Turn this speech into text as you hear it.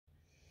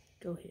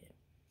Go ahead.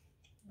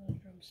 Let the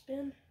drum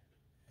spin.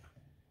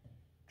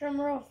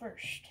 Drum roll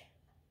first.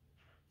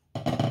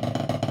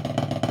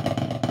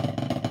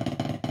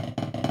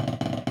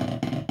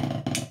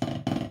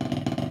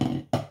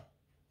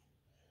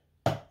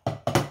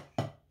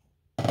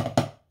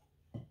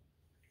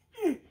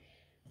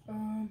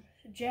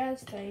 The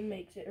jazz thing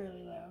makes it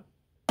really loud.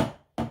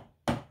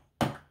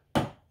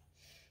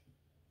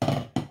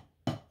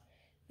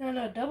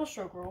 Now, double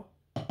stroke roll.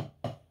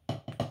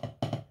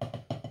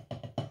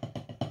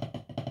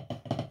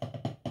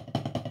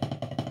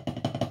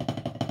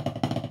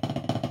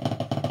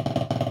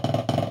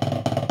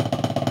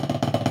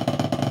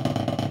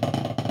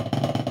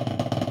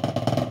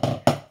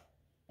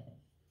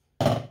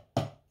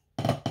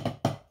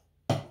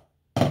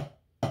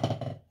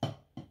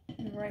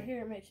 And right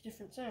here it makes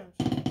different sounds.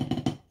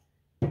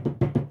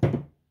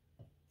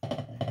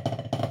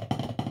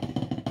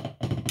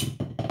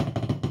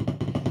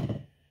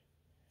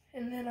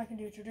 And then I can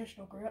do a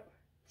traditional grip.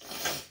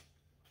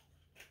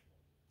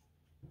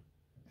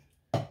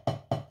 I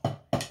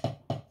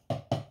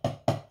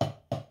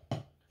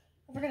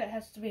forget it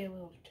has to be a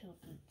little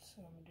tilted,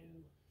 so I'm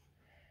gonna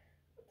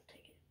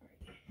take it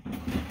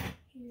right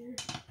here,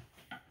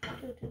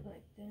 tilt it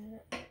like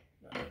that.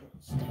 Not a little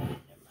stay.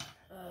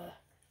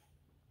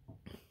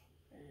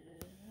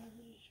 Never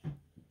mind.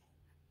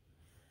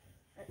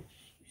 Let's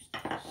use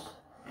this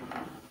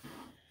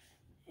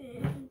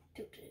and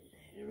tilt it.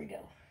 There we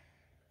go.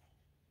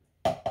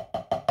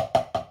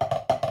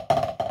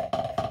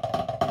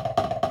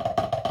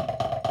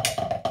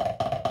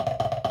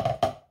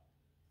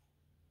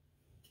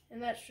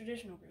 And that's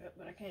traditional grip,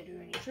 but I can't do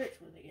any tricks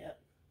with it yet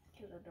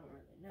because I don't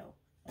really know.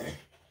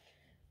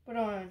 But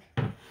on,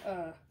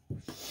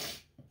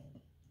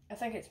 I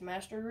think it's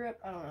master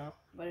grip. I don't know,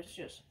 but it's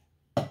just.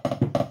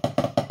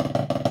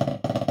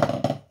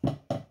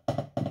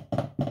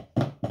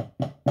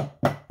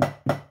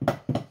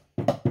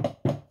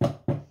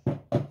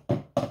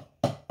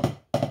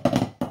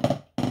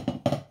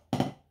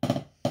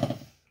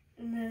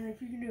 And then if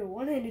you can do a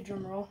one-handed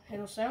drum roll,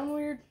 it'll sound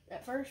weird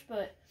at first,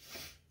 but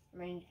I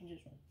mean, you can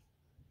just.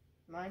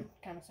 Mine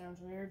kind of sounds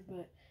weird,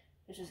 but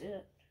this is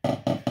it.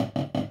 But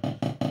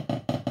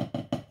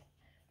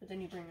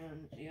then you bring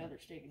on the other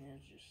stick and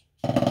it's just.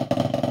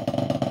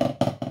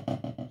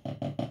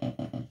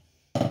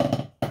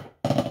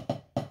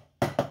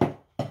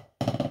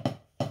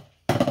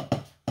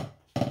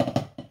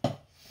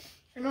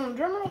 And on the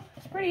drum roll,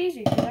 it's pretty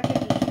easy because I can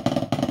just.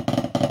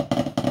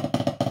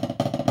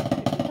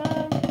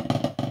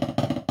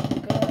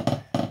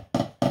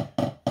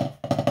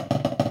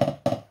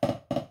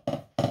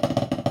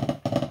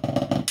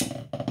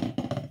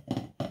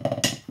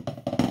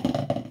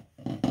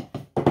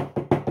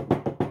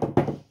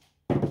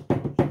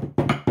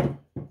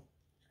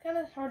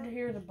 It's hard to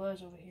hear the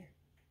buzz over here.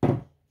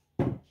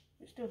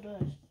 It still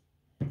does.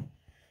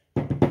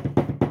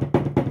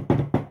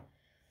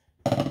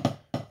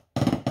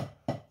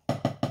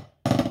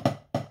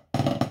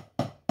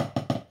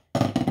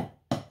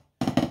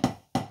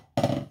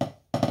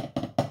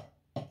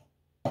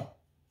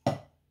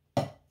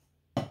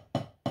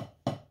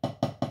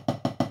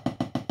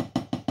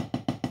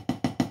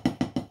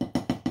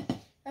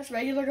 That's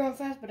regular going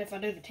fast, but if I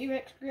do the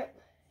T-Rex grip,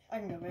 I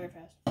can go very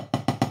fast.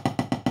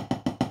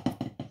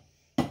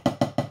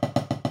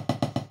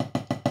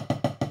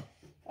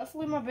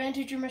 Hopefully my band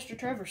teacher, Mr.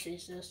 Trevor,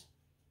 sees this.